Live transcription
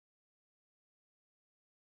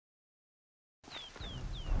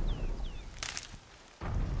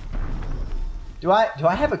Do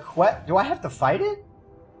I have a quest? Do I have to fight it?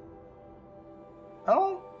 I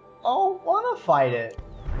don't want to fight it.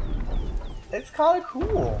 It's kind of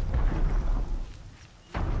cool.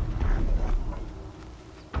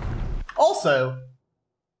 Also,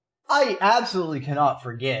 I absolutely cannot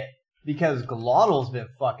forget, because Glottal's been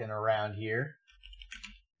fucking around here.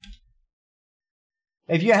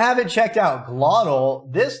 If you haven't checked out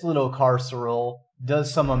Glottal, this little carceral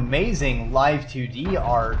does some amazing live 2D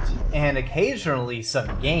art and occasionally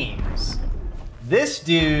some games. This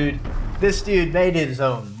dude made his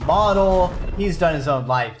own model, he's done his own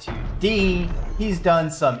live 2D, he's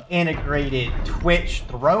done some integrated Twitch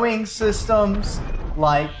throwing systems.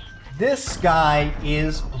 Like, this guy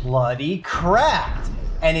is bloody cracked.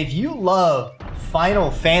 And if you love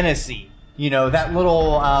Final Fantasy, you know, that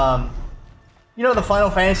little, you know, the Final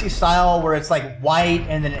Fantasy style where it's like white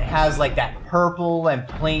and then it has like that purple and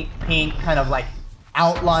pink kind of like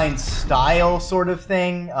outline style sort of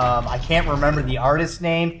thing. I can't remember the artist's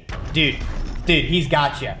name. Dude, he's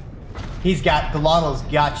got you. Glottal's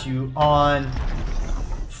got you on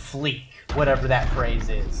fleek, whatever that phrase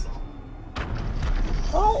is.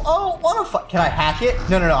 Can I hack it?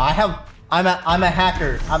 No. I'm a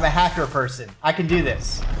hacker. I'm a hacker person. I can do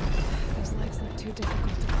this. Those legs look too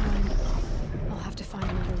difficult to climb. I'll have to find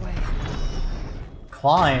another way.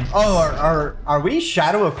 Climb? Oh, are we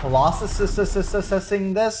Shadow of Colossus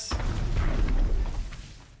assessing this?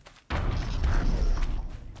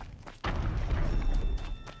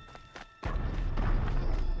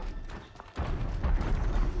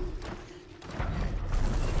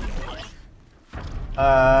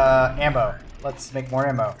 Ammo. Let's make more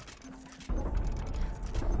ammo.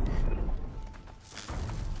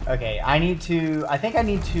 Okay, I think I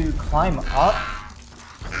need to climb up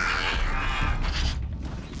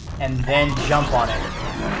and then jump on it.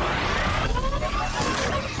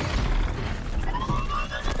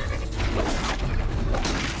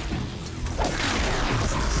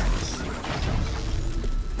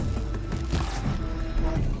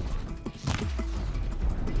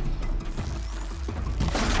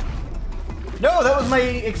 No, that was my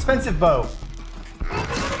expensive bow.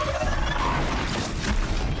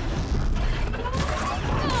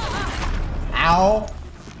 Ow.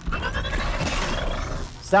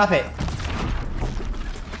 Stop it.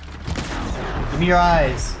 Give me your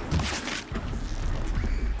eyes.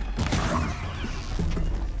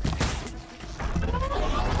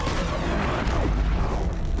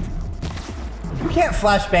 You can't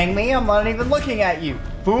flashbang me, I'm not even looking at you,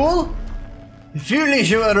 fool!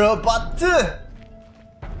 Foolish robot!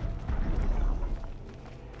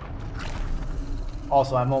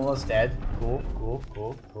 Also, I'm almost dead. Cool.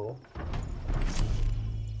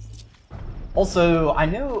 Also, I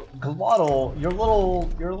know Glottal, your little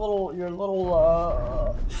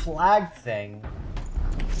flag thing.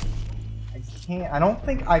 I don't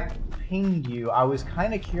think I pinged you. I was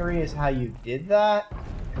kind of curious how you did that,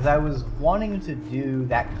 because I was wanting to do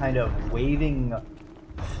that kind of waving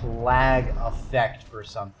flag effect for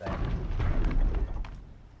something.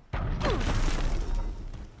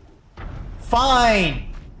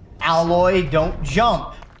 Fine! Alloy, don't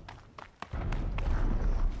jump!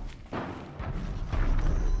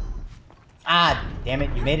 Ah, damn it,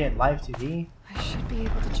 you made it in live 2D? I should be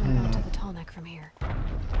able to jump onto the Tallneck from here.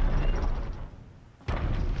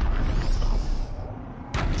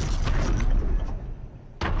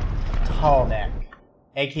 Tallneck,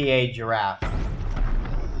 aka giraffe.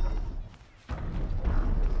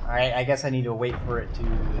 Alright, I guess I need to wait for it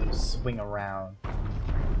to swing around.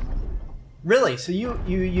 Really? So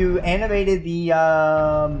you animated the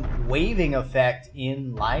waving effect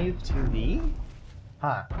in live 2D?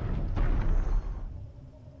 Huh.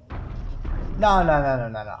 No.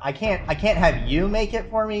 I can't have you make it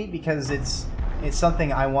for me because it's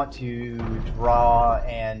something I want to draw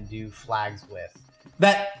and do flags with.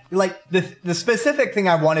 That, like, the specific thing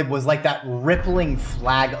I wanted was like that rippling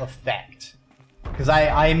flag effect. Because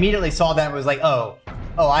I immediately saw that and was like, oh,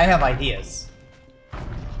 I have ideas.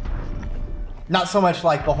 Not so much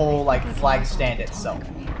like the whole, like, flag stand itself.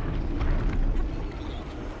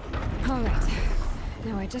 Alright.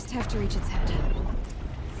 Now I just have to reach its head.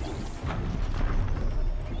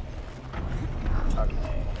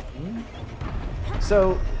 Okay.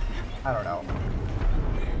 So, I don't know.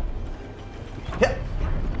 Yeah.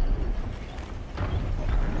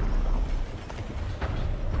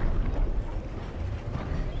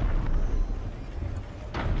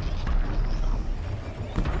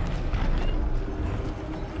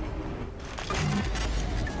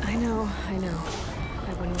 I know.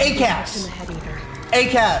 I wouldn't ACAS! in the head either.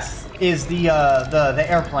 ACAS is the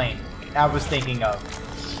airplane I was thinking of.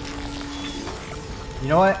 You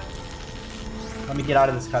know what? Let me get out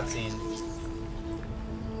of this cutscene.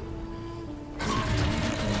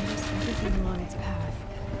 Everything along its path,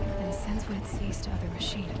 and sends what it sees to other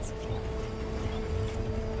machines.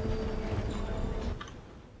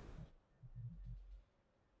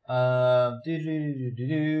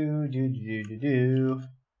 Do.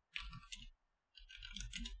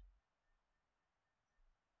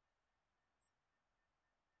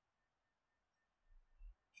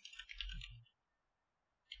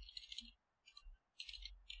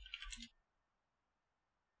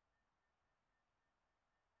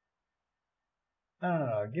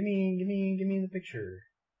 No. Give me the picture.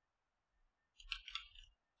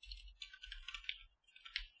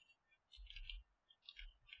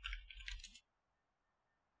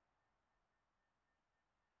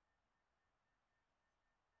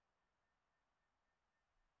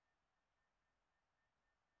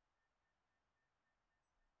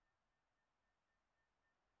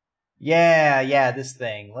 Yeah, this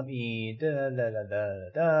thing. Let me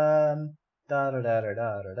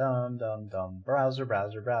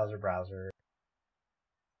browser.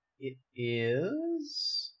 It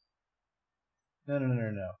is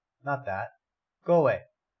no. Not that. Go away.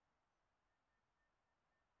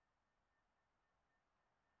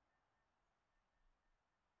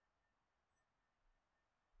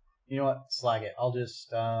 You know what? Slag it. I'll just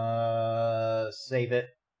save it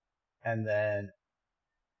and then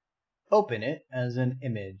open it as an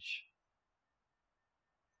image.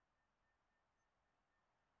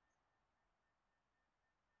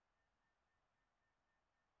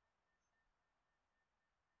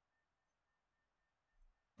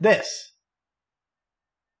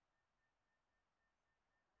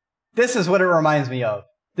 This is what it reminds me of.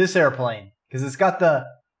 This airplane, because it's got the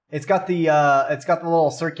little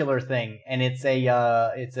circular thing, and it's a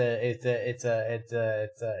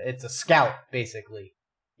scout basically,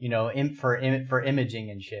 you know, for imaging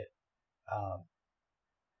and shit.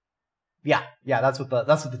 Yeah, that's what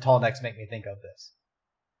the Tallnecks make me think of this.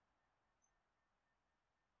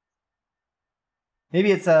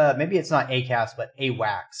 Maybe it's not ACAS, but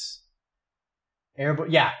AWACS.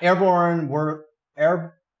 Airborne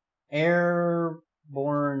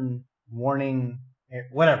warning,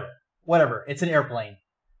 whatever. It's an airplane.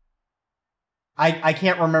 I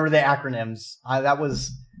can't remember the acronyms. That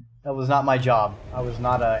was not my job. I was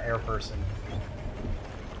not an air person.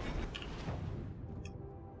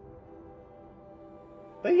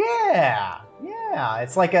 But yeah,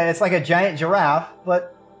 it's like a giant giraffe,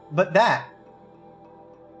 but that.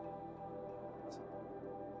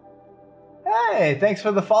 Hey, thanks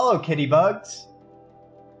for the follow, Kitty Bugs.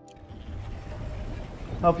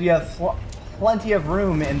 Hope you have plenty of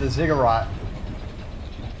room in the ziggurat.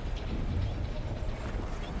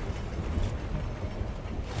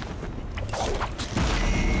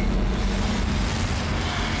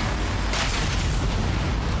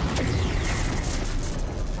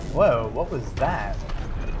 Whoa, what was that?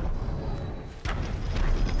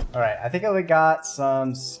 Alright, I think I got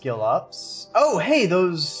some skill ups. Oh, hey,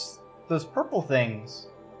 those purple things.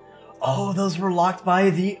 Oh, those were locked by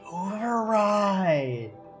the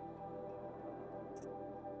override.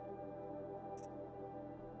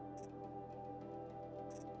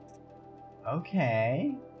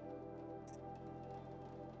 Okay.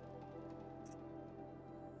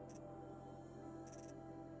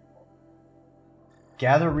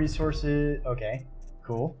 Gather resources. Okay.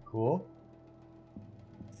 Cool.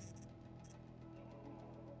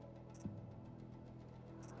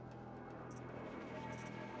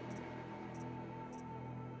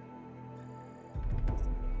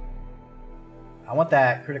 I want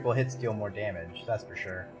that critical hits deal more damage, that's for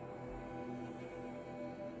sure.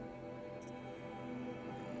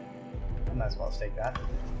 I might as well take that.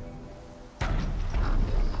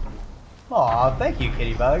 Aw, thank you,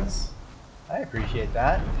 Kitty Bugs. I appreciate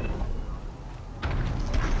that.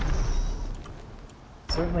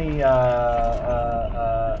 Certainly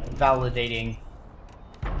validating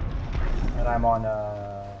that I'm on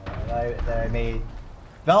that I made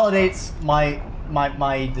validates my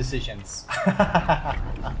decisions.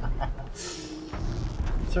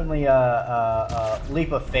 Certainly a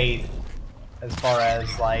leap of faith as far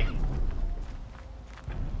as like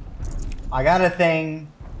I got a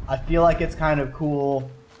thing, I feel like it's kind of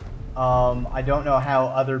cool. I don't know how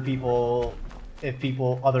other people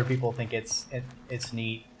think it's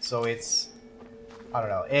neat, so it's, I don't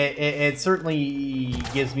know. It certainly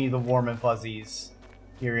gives me the warm and fuzzies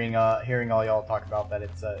hearing all y'all talk about that.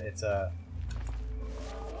 It's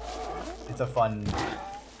a fun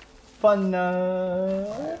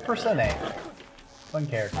persona, fun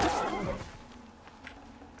character.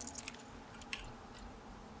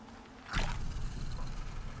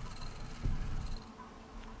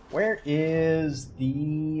 Where is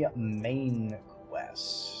the main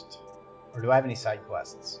quest? Or do I have any side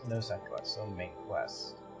quests? No side quests, only main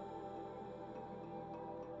quests.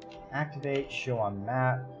 Activate, show on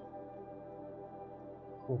map.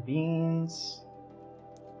 Cool beans.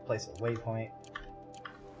 Place a waypoint.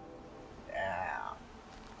 Yeah.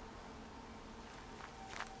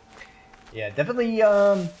 Yeah, definitely,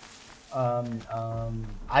 I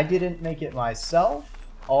didn't make it myself.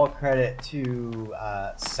 All credit to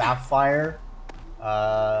Sapphire.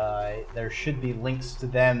 There should be links to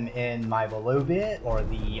them in my below bit or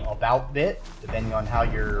the about bit, depending on how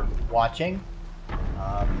you're watching.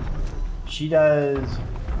 She does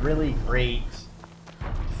really great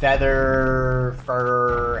feather,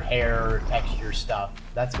 fur, hair, texture stuff.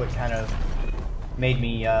 That's what kind of made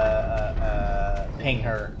me ping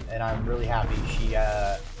her, and I'm really happy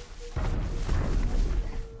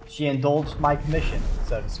she indulged my commission,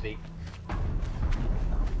 so to speak.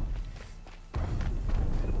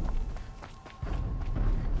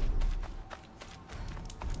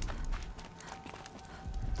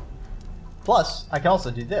 Plus, I can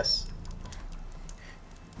also do this.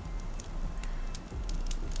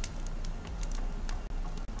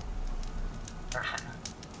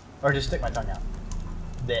 Or just stick my tongue out.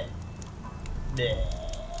 Bleh. Bleh.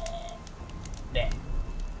 Bleh.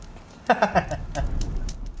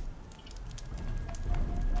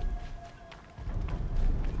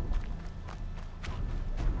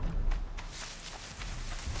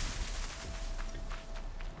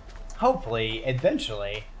 Hopefully,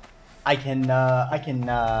 eventually, I can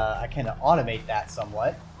automate that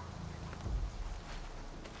somewhat.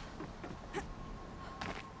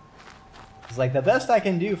 It's like the best I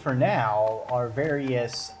can do for now are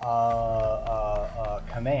various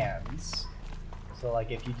commands. So like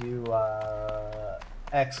if you do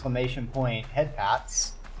exclamation point head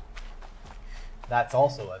pats, that's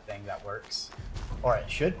also a thing that works, or it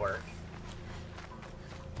should work.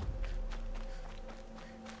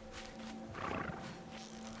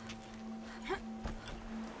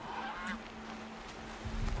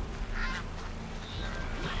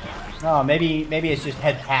 Oh, maybe it's just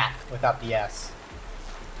head pat without the S.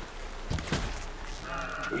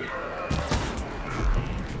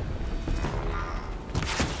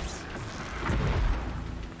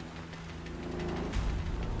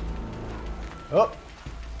 Oh.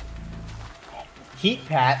 Heat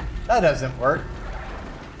pat? That doesn't work.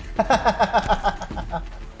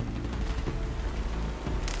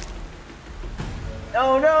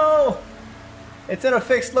 Oh no! It's in a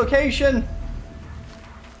fixed location!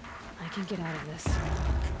 I can get out of this.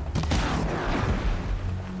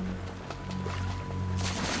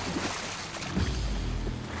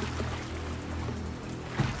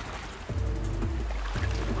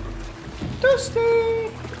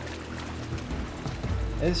 Toasty!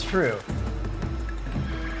 It's true.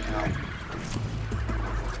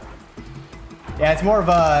 Yeah, it's more of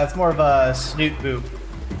a snoot boop.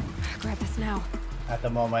 Grab this now. At the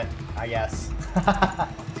moment, I guess.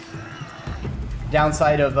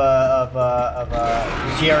 Downside of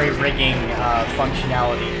jerry rigging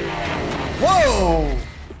functionality. Whoa!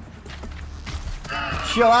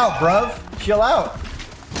 Chill out, bruv. Chill out.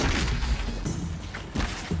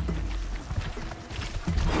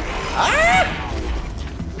 Ah!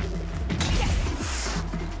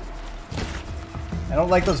 I don't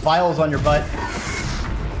like those vials on your butt.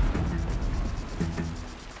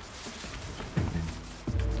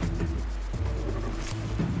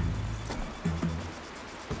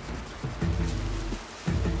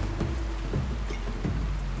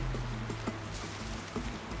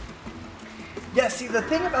 Yeah, see, the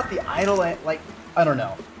thing about the idle, like, I don't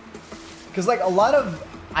know. Because, like, a lot of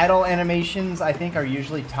idle animations, I think, are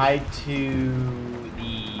usually tied to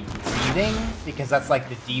the breathing, because that's, like,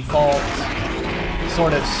 the default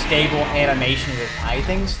sort of stable animation to tie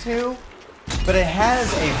things to. But it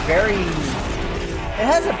has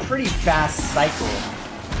a pretty fast cycle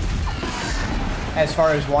as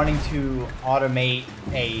far as wanting to automate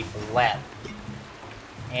a blep.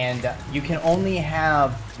 And you can only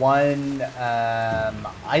have one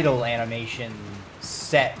idle animation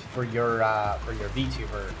set for your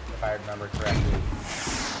VTuber, if I remember correctly.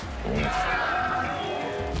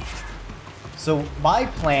 So my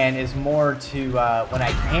plan is more to, when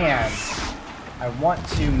I can, I want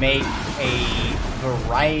to make a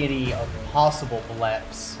variety of possible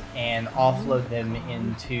bleps and offload them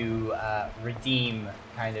into redeem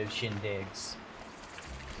kind of shindigs.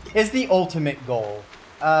 Is the ultimate goal.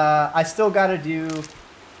 I still gotta do,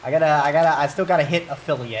 I still gotta hit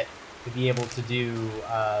affiliate to be able to do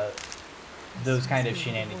those kind of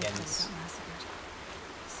shenanigans.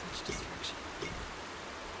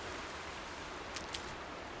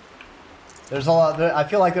 There's a lot. I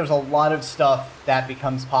feel like there's a lot of stuff that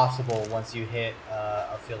becomes possible once you hit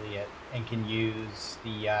affiliate and can use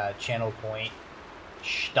the channel point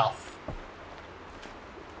stuff.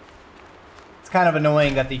 It's kind of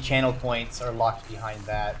annoying that the channel points are locked behind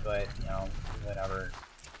that, but you know, whatever.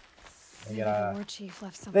 They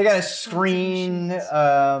gotta screen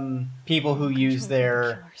people who use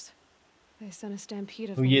their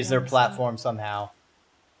platform somehow.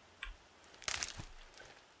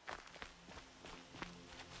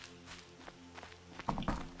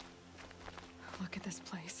 Look at this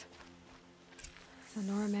place.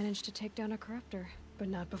 Lenora managed to take down a corruptor, but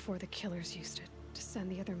not before the killers used it to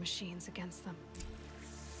send the other machines against them.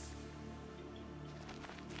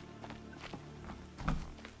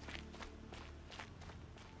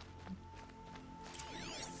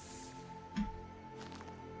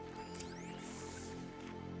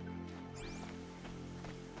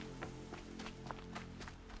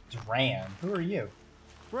 Duran, who are you?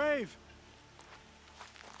 Brave!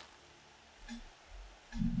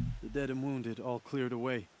 The dead and wounded all cleared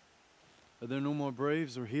away. Are there no more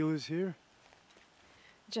Braves or healers here?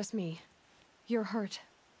 Just me. You're hurt.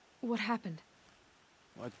 What happened?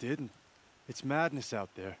 I didn't. It's madness out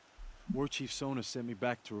there. War Chief Sona sent me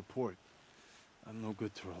back to report. I'm no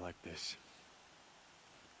good to her like this.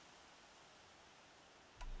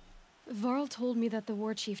 Varl told me that the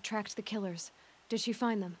War Chief tracked the killers. Did she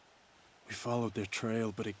find them? We followed their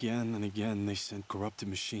trail, but again and again they sent corrupted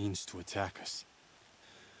machines to attack us.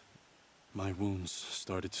 My wounds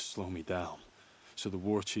started to slow me down, so the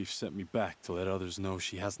War Chief sent me back to let others know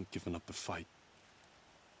she hasn't given up the fight.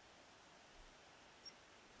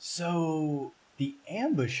 So, the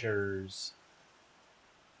ambushers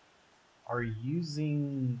are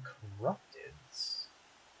using corrupteds.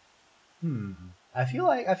 I feel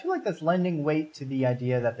like that's lending weight to the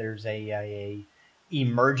idea that there's a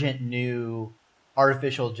emergent new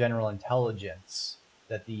artificial general intelligence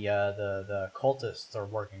that the cultists are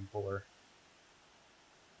working for.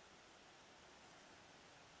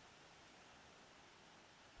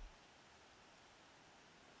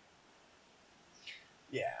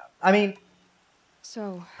 Yeah, I mean,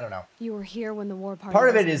 so I don't know. You were here when the war party. Part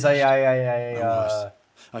of it is I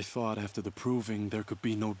thought after the proving there could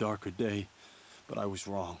be no darker day, but I was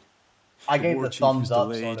wrong. I gave the thumbs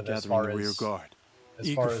up sort of as far as rear guard.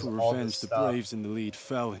 Eager for revenge, the Braves in the lead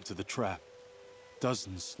fell into the trap.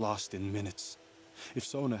 Dozens lost in minutes. If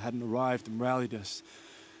Sona hadn't arrived and rallied us,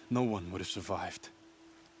 no one would have survived.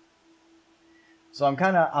 So I'm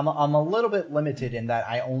a little bit limited in that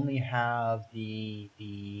I only have the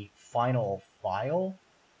final file.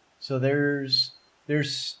 So there's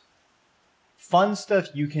fun stuff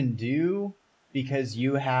you can do because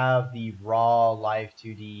you have the raw Live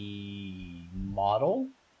 2D model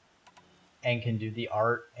and can do the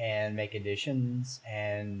art and make additions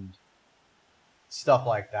and stuff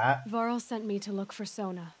like that. Varl sent me to look for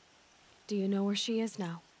Sona. Do you know where she is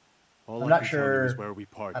now? I'm not sure. Is where we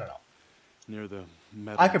parted. I don't know. Near the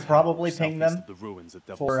I could probably ping them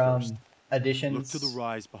for additions. Look to the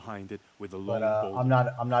rise behind it with a but lone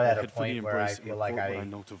I'm not at a point where I feel like I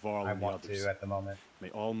want to at the moment. May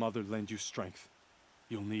All Mother lend you strength.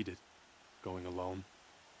 You'll need it. Going alone.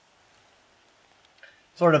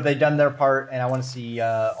 Sort of, they've done their part, and I want to see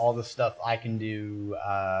all the stuff I can do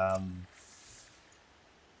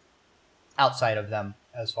outside of them,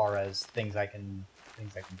 as far as things I can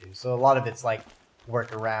do. So a lot of it's like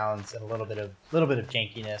workarounds and a little bit of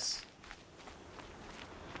jankiness.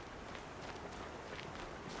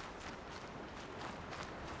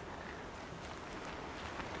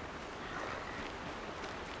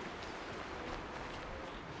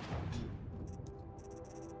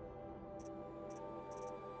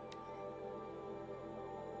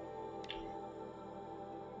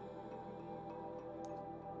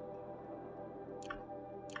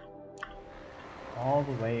 All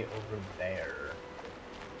the way over there.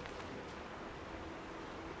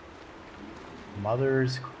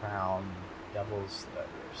 Mother's Crown, Devil's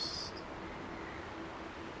Thirst.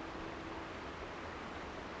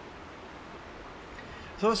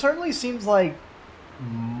 So it certainly seems like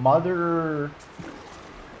Mother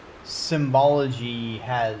symbology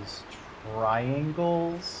has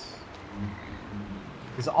triangles.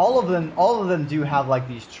 Because all of them do have like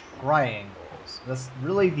these triangles. That's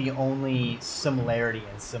really the only similarity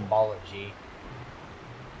in symbology.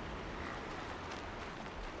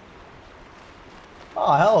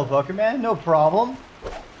 Oh, hello, Buckerman. No problem.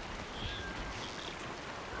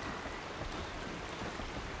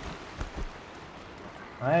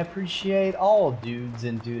 I appreciate all dudes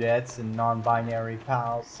and dudettes and non-binary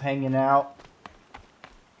pals hanging out.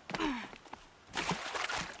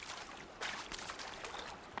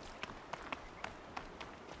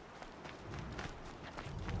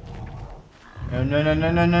 No, no,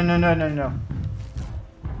 no, no, no, no, no, no, no, no.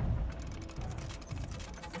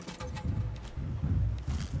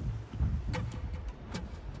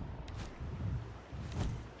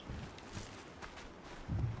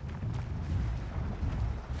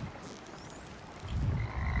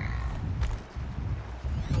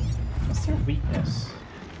 What's their weakness?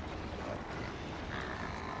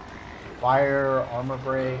 Fire, armor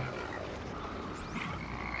break.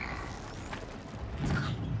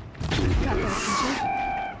 Got their attention.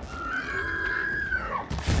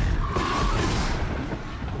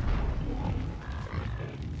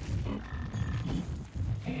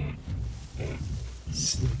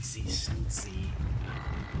 Sneaky, sneaky.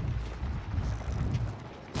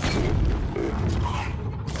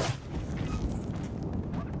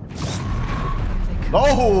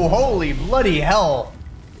 Oh, holy bloody hell!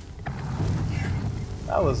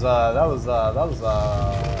 That was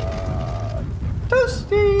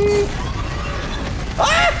toasty!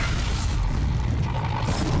 Ah!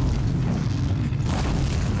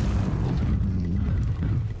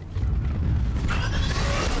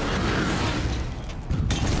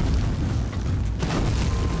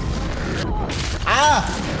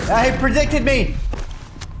 Ah! He predicted me!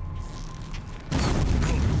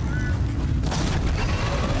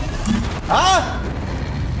 Ah!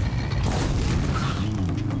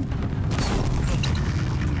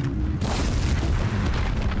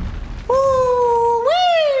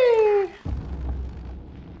 Woo-wee!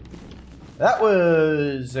 That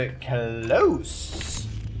was close.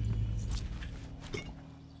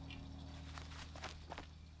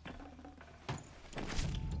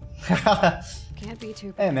 Can't be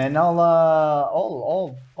too Hey bad. man, I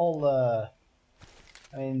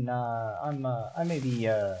may be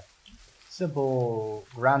a simple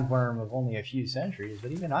groundworm of only a few centuries,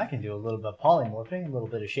 but even I can do a little bit of polymorphing, a little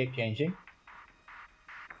bit of shape changing.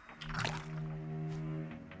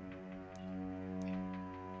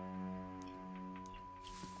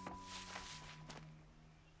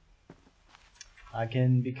 I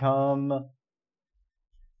can become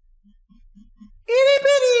itty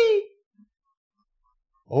bitty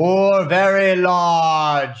or very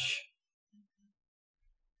large.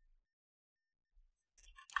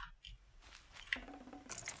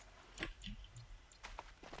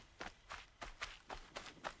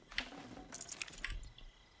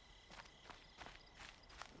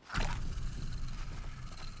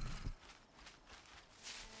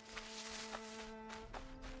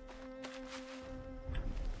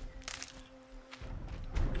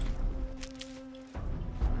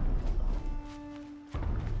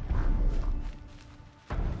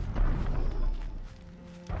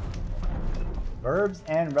 Birds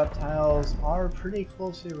and reptiles are pretty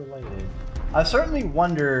closely related. I've certainly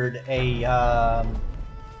wondered it's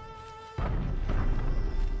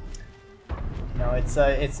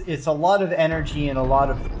a lot of energy and a lot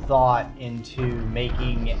of thought into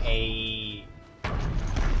making a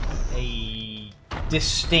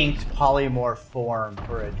distinct polymorph form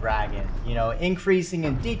for a dragon. You know, increasing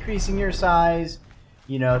and decreasing your size,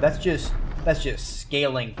 you know, that's just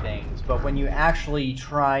scaling things. But when you actually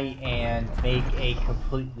try and make a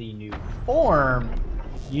completely new form,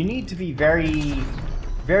 you need to be very,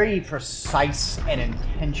 very precise and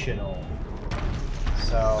intentional.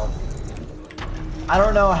 So I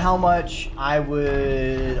don't know how much I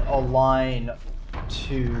would align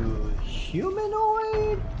to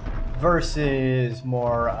humanoid versus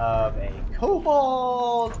more of a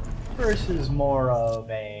kobold versus more of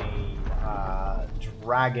a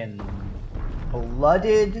dragon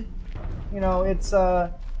blooded. You know, it's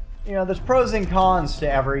you know, there's pros and cons to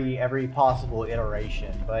every possible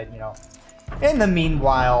iteration, but you know, in the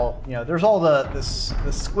meanwhile, you know, there's all the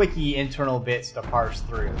squicky internal bits to parse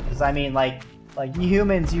through. Because I mean, like you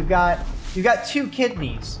humans, you've got 2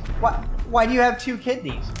 kidneys. Why do you have 2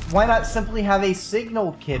 kidneys? Why not simply have a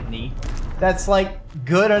signal kidney that's like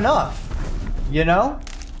good enough? You know?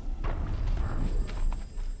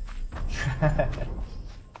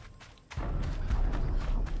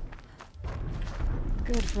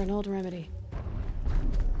 Good for an old remedy.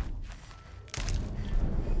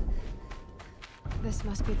 This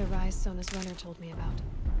must be the rise Sona's runner told me about.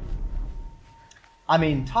 I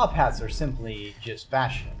mean, top hats are simply just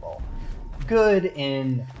fashionable. Good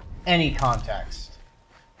in any context.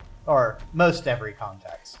 Or most every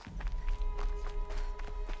context.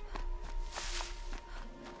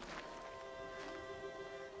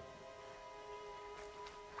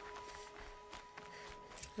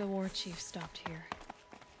 The war chief stopped here.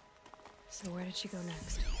 So where did she go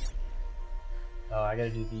next? Oh, I gotta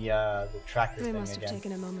do the tractor They thing must have again.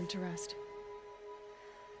 taken a moment to rest.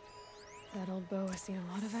 That old bow has seen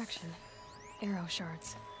a lot of action. Arrow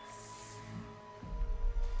shards.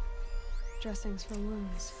 Dressings for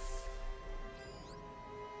wounds.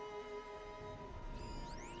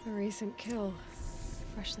 A recent kill.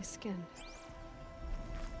 Freshly skinned.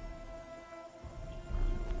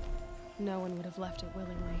 No one would have left it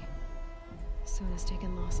willingly. Sona's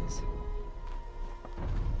taken losses.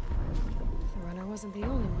 The runner wasn't the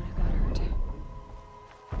only one who got hurt.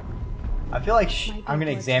 I feel like I'm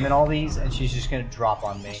gonna examine all these and she's just gonna drop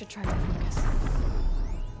on I me. should try to focus.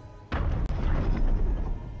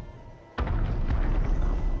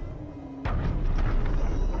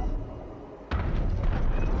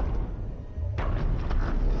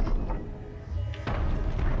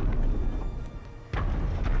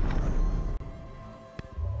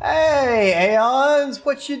 Hey, Aeons,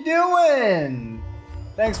 what you doing?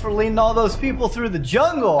 Thanks for leading all those people through the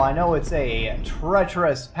jungle. I know it's a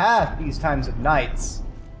treacherous path these times of nights.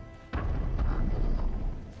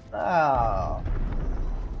 Oh.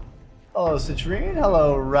 Hello, Citrine.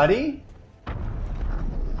 Hello, Ruddy.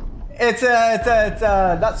 It's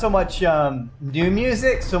not so much new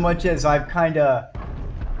music, so much as I've kind of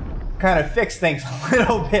fixed things a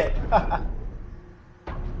little bit.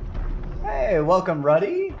 Hey, welcome,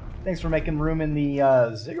 Ruddy. Thanks for making room in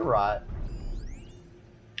the ziggurat.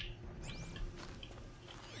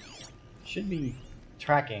 Should be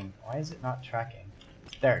tracking. Why is it not tracking?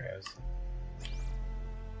 There it goes.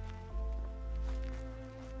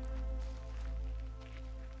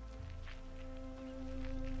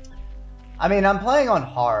 I mean, I'm playing on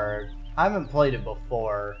hard. I haven't played it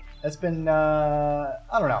before. It's been, I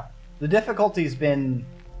don't know. The difficulty's been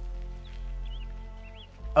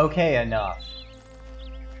okay enough.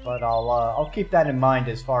 But I'll keep that in mind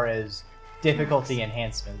as far as difficulty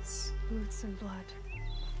enhancements. Boots and blood.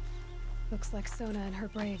 Looks like Sona and her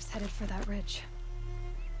braves headed for that ridge.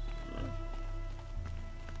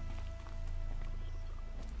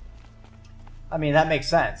 I mean, that makes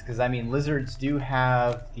sense, because, I mean, lizards do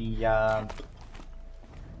have the,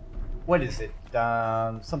 what is it?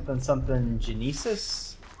 Something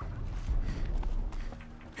genesis?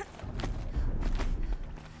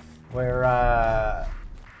 Where,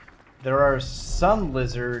 there are some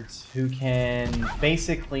lizards who can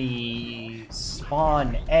basically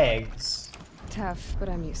spawn eggs. Tough, but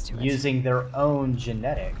I'm used to it. Using their own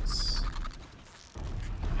genetics.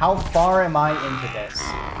 How far am I into this?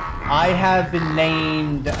 I have been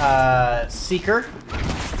named Seeker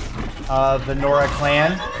of the Nora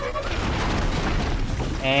clan,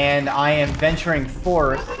 and I am venturing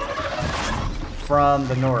forth from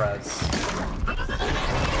the Noras.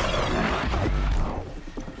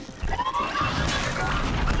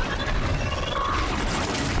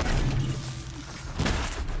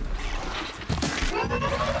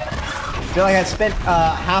 I feel like I spent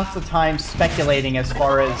half the time speculating as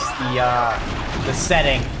far as the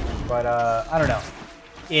setting, but I don't know.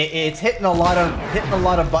 It's hitting a lot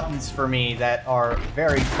of buttons for me that are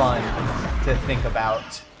very fun to think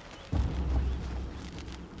about.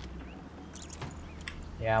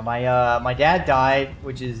 Yeah, my dad died,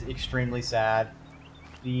 which is extremely sad.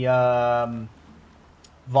 The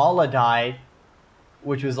Vala died,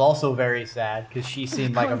 which was also very sad because she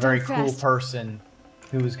seemed like a very cool person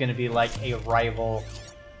who was going to be like a rival.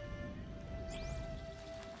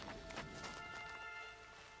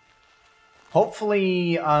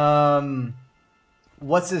 Hopefully,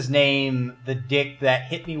 what's his name, the dick that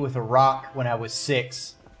hit me with a rock when I was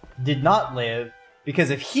 6, did not live, because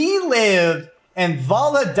if he lived and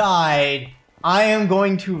Vala died, I am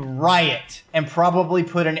going to riot and probably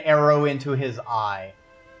put an arrow into his eye.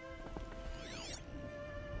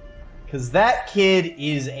 Because that kid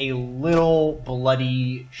is a little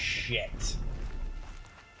bloody shit.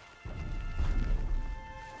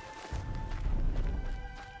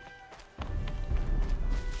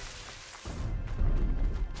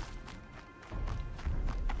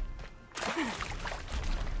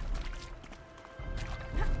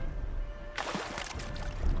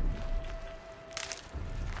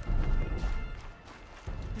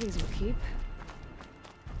 These will keep.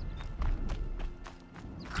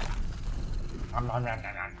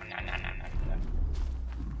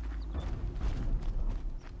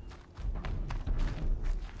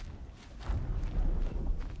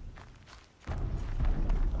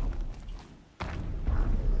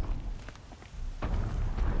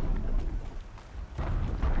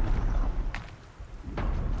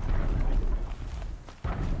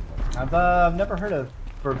 I've never heard of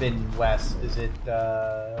Forbidden West. Is it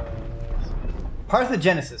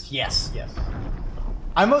Parthegenesis? Yes, yes.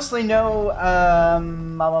 I mostly know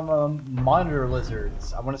monitor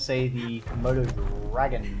lizards. I want to say the Komodo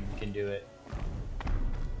dragon can do it.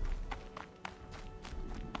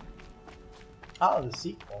 Oh, the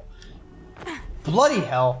sequel. Bloody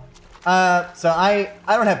hell. So I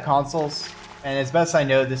don't have consoles, and as best I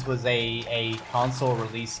know, this was a console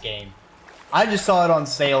release game. I just saw it on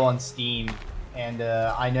sale on Steam, and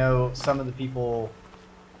I know some of the people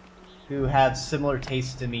who have similar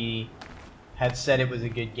tastes to me have said it was a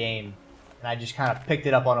good game, and I just kind of picked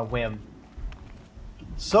it up on a whim.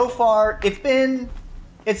 So far, it's been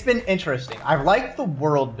interesting. I like the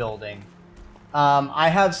world building. I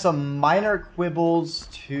have some minor quibbles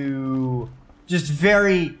to just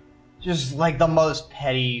like the most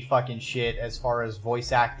petty fucking shit as far as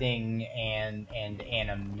voice acting and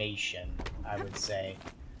animation, I would say.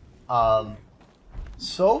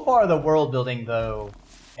 So far the world building though,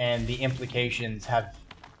 and the implications have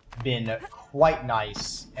been quite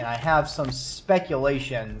nice, and I have some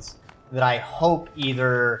speculations that I hope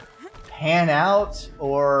either pan out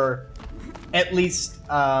or at least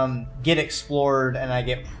get explored and I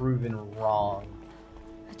get proven wrong.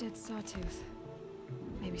 A dead sawtooth.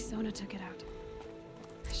 Maybe Sona took it out.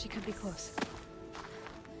 She could be close.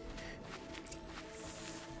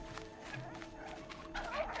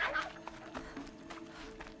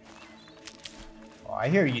 Oh, I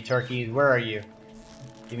hear you, turkeys. Where are you?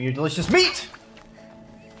 Give me your delicious meat!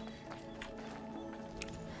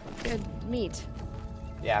 Good meat.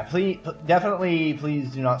 Yeah, please, definitely,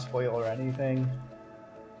 please do not spoil or anything.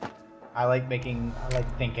 I like thinking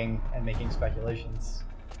and making speculations.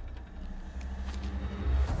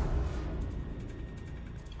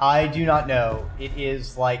 I do not know. It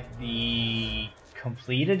is like the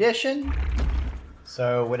complete edition,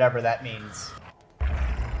 so whatever that means.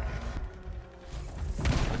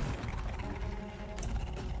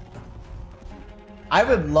 I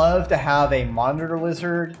would love to have a monitor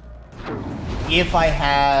lizard if I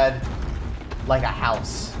had like a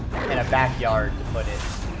house and a backyard to put it.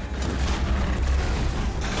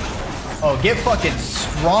 Oh, get fucking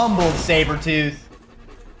strombled, Sabretooth.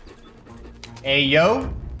 Hey,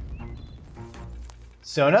 yo.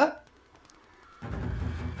 Sona?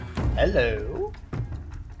 Hello.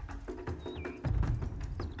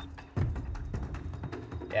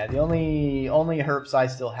 Yeah, the only herps I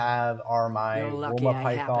still have are my Woma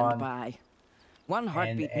Python. One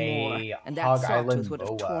heartbeat and more, and that Hog Island sawtooth would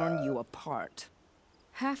have torn you apart.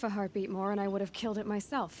 Half a heartbeat more and I would have killed it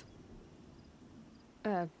myself.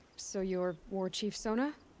 So you're War Chief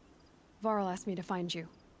Sona? Varl asked me to find you.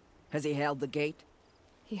 Has he held the gate?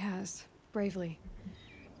 He has, bravely.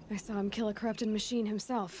 I saw him kill a corrupted machine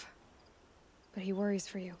himself. But he worries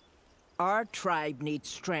for you. Our tribe needs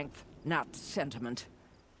strength, not sentiment.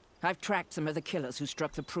 I've tracked some of the killers who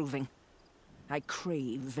struck the Proving. I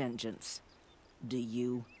crave vengeance. Do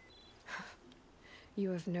you?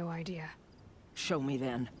 You have no idea. Show me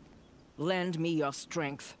then. Lend me your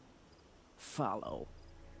strength. Follow.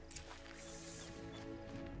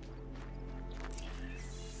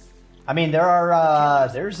 I mean,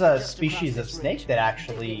 there's a species of snake that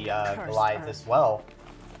actually glides as well.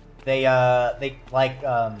 They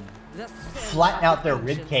flatten out their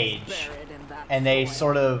rib cage, and they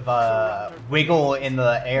sort of wiggle in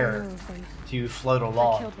the air to float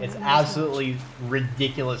along. It's absolutely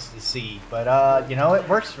ridiculous to see, but you know, it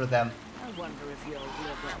works for them. I wonder if you'll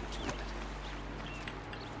live up to it.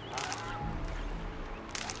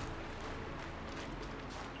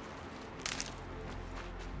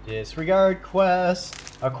 Disregard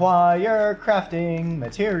quest, acquire crafting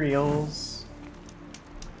materials.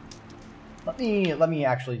 Let me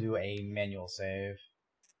actually do a manual save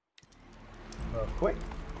real quick.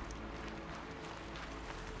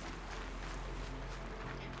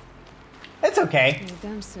 It's okay. You're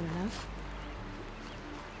done soon enough.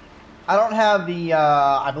 I don't have the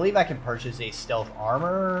I believe I can purchase a stealth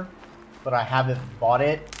armor, but I haven't bought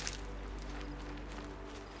it.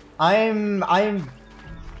 I'm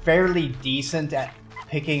fairly decent at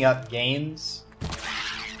picking up games,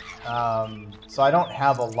 so I don't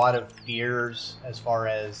have a lot of fears as far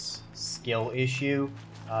as skill issue,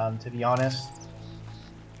 to be honest.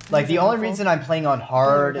 Like, the only reason I'm playing on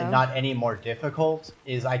hard and not any more difficult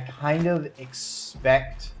is I kind of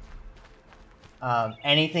expect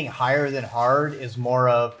anything higher than hard is more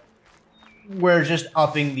of we're just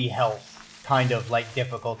upping the health kind of like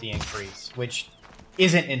difficulty increase, which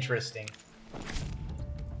isn't interesting.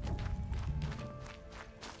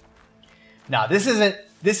 Now, this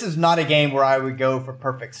is not a game where I would go for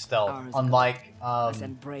perfect stealth, unlike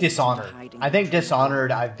Dishonored. I think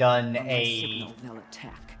Dishonored I've done I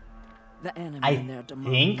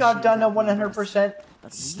think I've done a 100%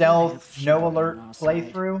 stealth, no alert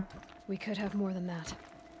playthrough. We could have more than that.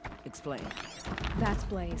 Explain. That's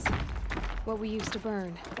Blaze. What we used to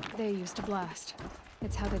burn, they used to blast.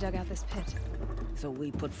 It's how they dug out this pit. So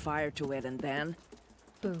we put fire to it and then?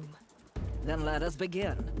 Boom. Then let us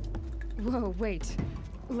begin. Whoa, wait.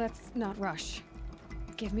 Let's not rush.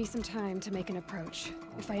 Give me some time to make an approach.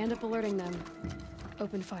 If I end up alerting them,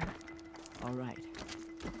 open fire. All right.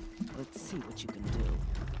 Let's see what you can do.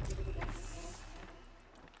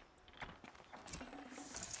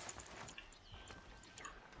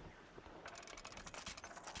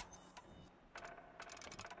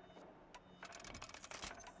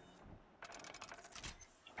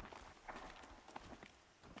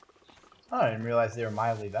 Oh, I didn't realize they were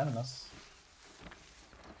mildly venomous.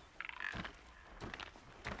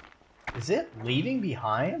 Is it leaving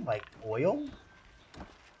behind, like, oil?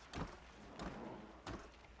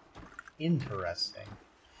 Interesting.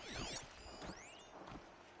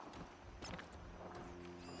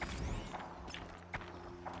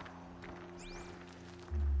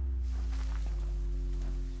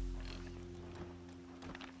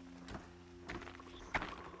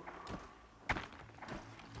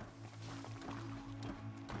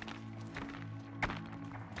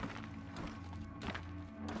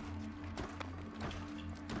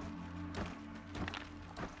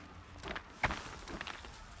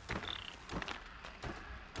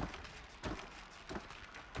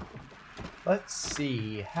 Let's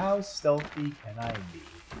see, how stealthy can I be?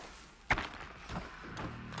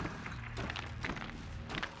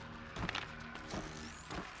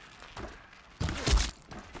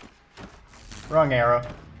 Wrong arrow.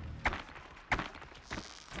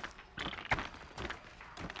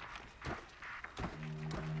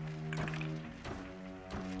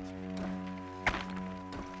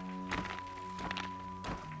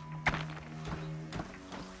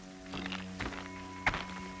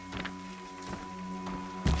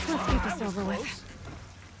 Let's get this over with.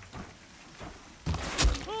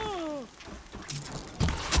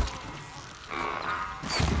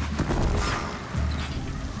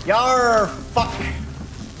 Yar, fuck!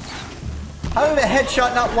 How did a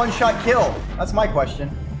headshot not one-shot kill? That's my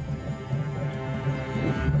question.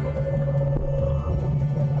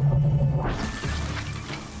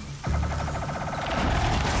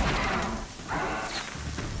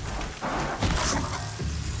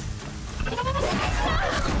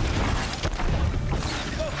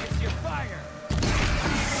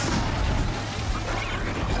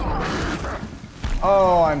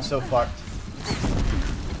 Oh, I'm so fucked.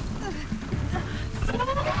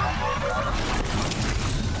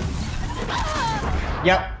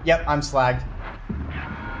 Yep, I'm slagged.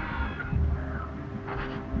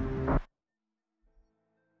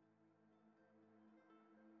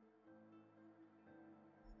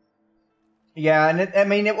 Yeah, and I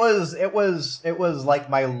mean, it was like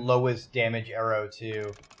my lowest damage arrow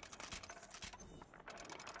too.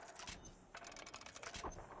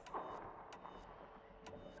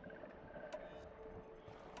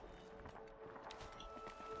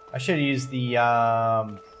 I should have used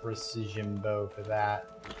the precision bow for that.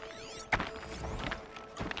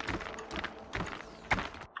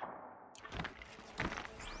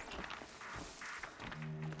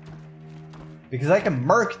 Because I can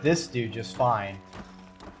murk this dude just fine.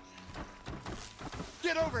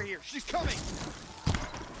 Get over here! She's coming!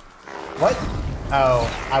 What? Oh,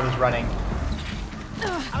 I was running.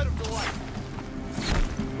 Out of the light!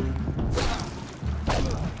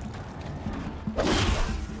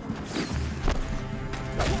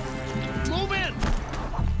 Move in!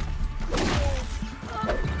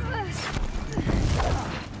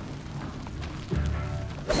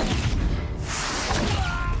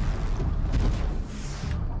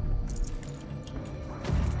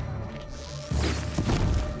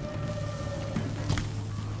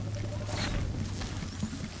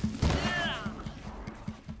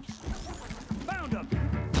 Found him!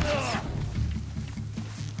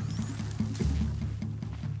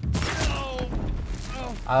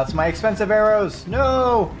 That's my expensive arrows.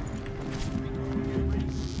 No!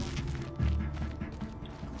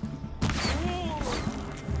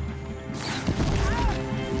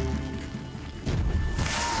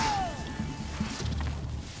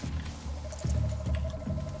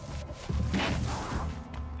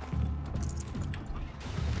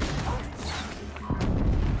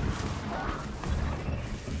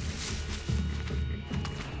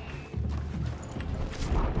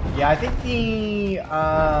 Yeah, I think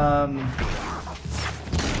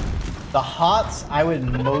the hots I would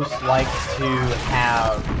most like to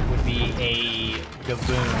have would be a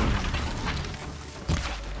Gaboon.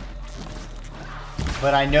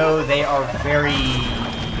 But I know they are very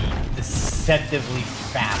deceptively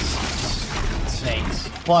fast snakes.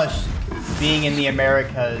 Plus, being in the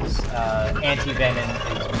Americas, anti-venom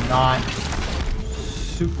is not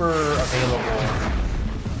super available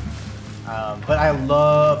But I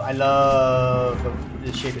love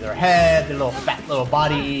the shape of their head, their little fat little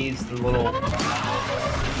bodies,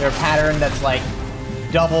 their pattern that's like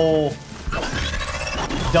double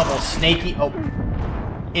snaky. Oh,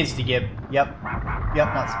 insta-gib. Yep,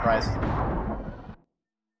 not surprised.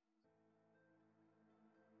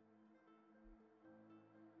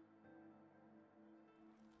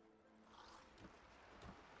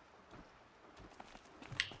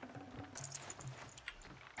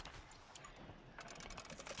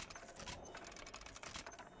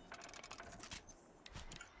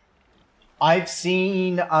 I've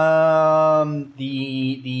seen the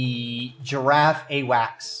giraffe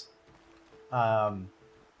AWACS.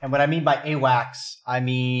 And what I mean by AWACS, I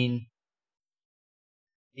mean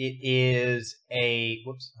it is a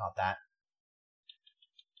whoops, not that.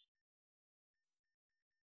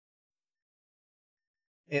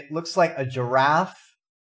 It looks like a giraffe.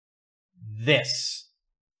 This.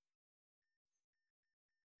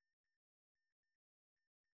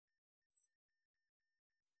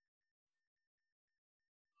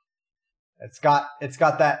 It's got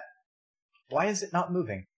that. Why is it not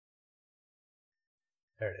moving?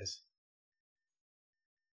 There it is.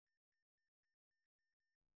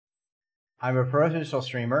 I'm a professional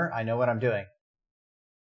streamer. I know what I'm doing.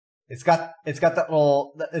 It's got that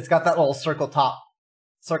little circle top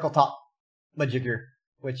majigger,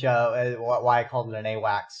 which why I called it an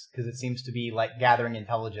AWACS, because it seems to be like gathering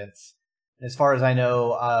intelligence. And as far as I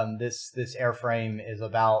know, this airframe is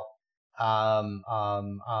about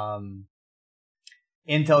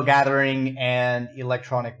intel gathering and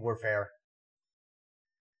electronic warfare.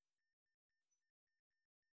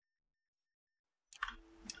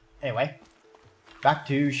 Anyway, back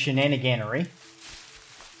to shenaniganery.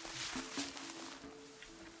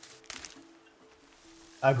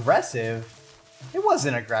 Aggressive? It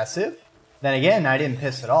wasn't aggressive. Then again, I didn't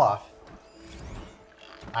piss it off.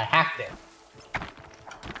 I hacked it.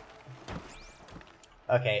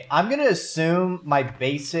 Okay, I'm gonna assume my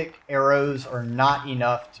basic arrows are not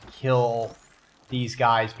enough to kill these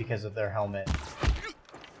guys because of their helmet.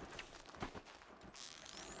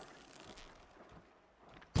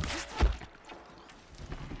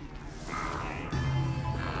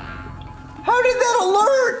 How did that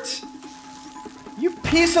alert? You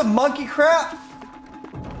piece of monkey crap!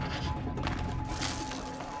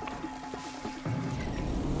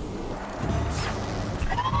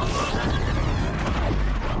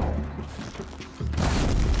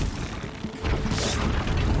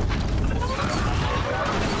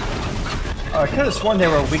 Oh, I could have sworn they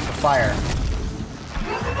were weak to fire.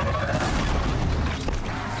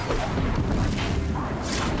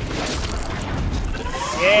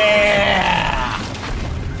 Yeah!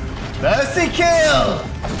 Mercy kill!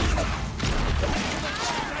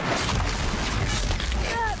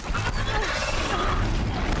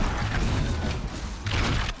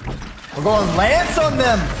 We're going lance on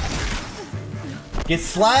them! Get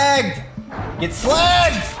slagged! Get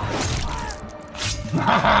slagged!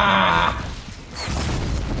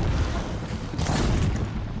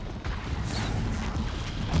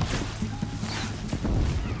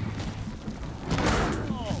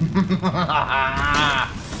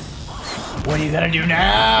 What are you gonna do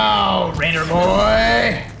now, Raider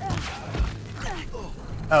boy?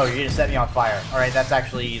 Oh, you're gonna set me on fire. All right, that's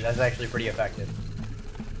actually pretty effective.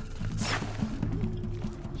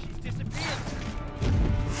 She's disappeared.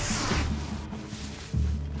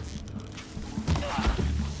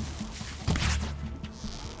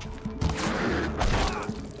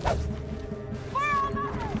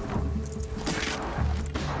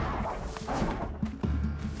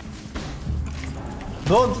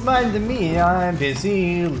 Don't mind me, I'm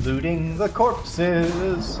busy looting the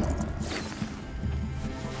corpses.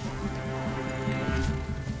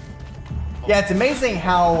 Yeah, it's amazing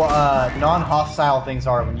how non-hostile things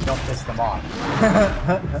are when you don't piss them off.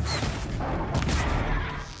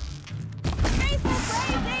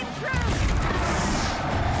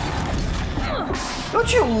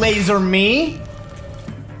 Don't you laser me!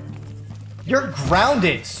 You're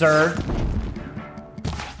grounded, sir.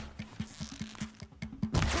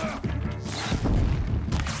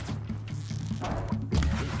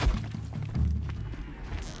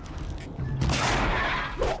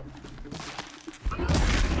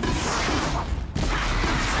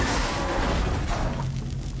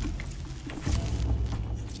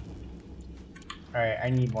 Alright, I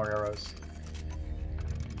need more arrows.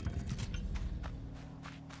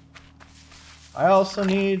 I also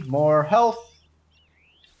need more health.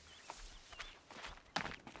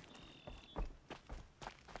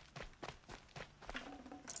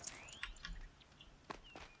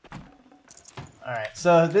 Alright,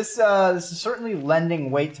 so this is certainly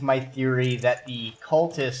lending weight to my theory that the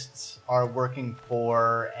cultists are working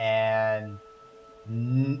for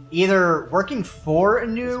either working for a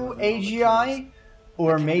new AGI,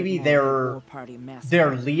 or maybe their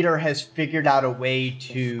leader has figured out a way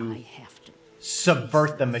to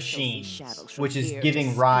subvert the machines, which is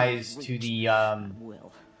giving rise to the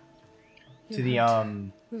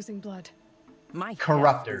losing blood.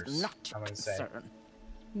 corruptors, I'm gonna say.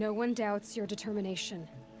 No one doubts your determination,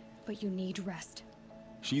 but you need rest.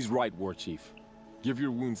 She's right, War Chief. Give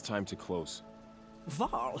your wounds time to close.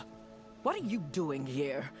 Val, what are you doing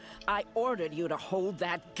here? I ordered you to hold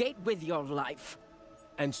that gate with your life.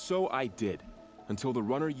 And so I did, until the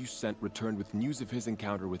runner you sent returned with news of his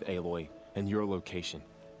encounter with Aloy and your location.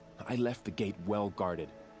 I left the gate well guarded.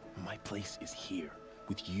 My place is here,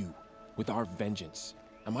 with you, with our vengeance.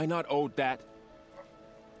 Am I not owed that?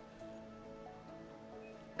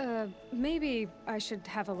 Maybe I should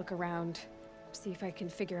have a look around, see if I can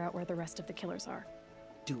figure out where the rest of the killers are.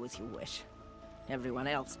 Do as you wish. Everyone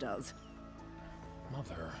else does.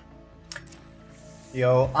 Mother.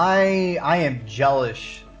 Yo, I am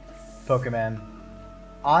jealous, Pokemon.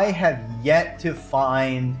 I have yet to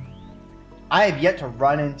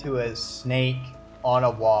run into a snake on a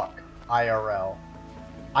walk, IRL.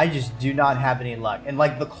 I just do not have any luck. And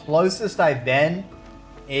like the closest I've been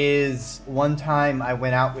is one time I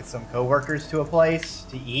went out with some coworkers to a place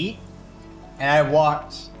to eat, and I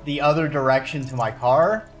walked the other direction to my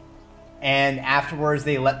car, and afterwards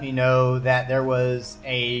they let me know that there was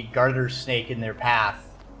a garter snake in their path,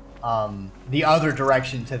 the other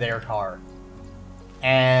direction to their car.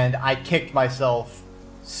 And I kicked myself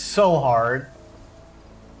so hard.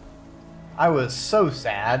 I was so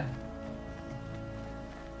sad.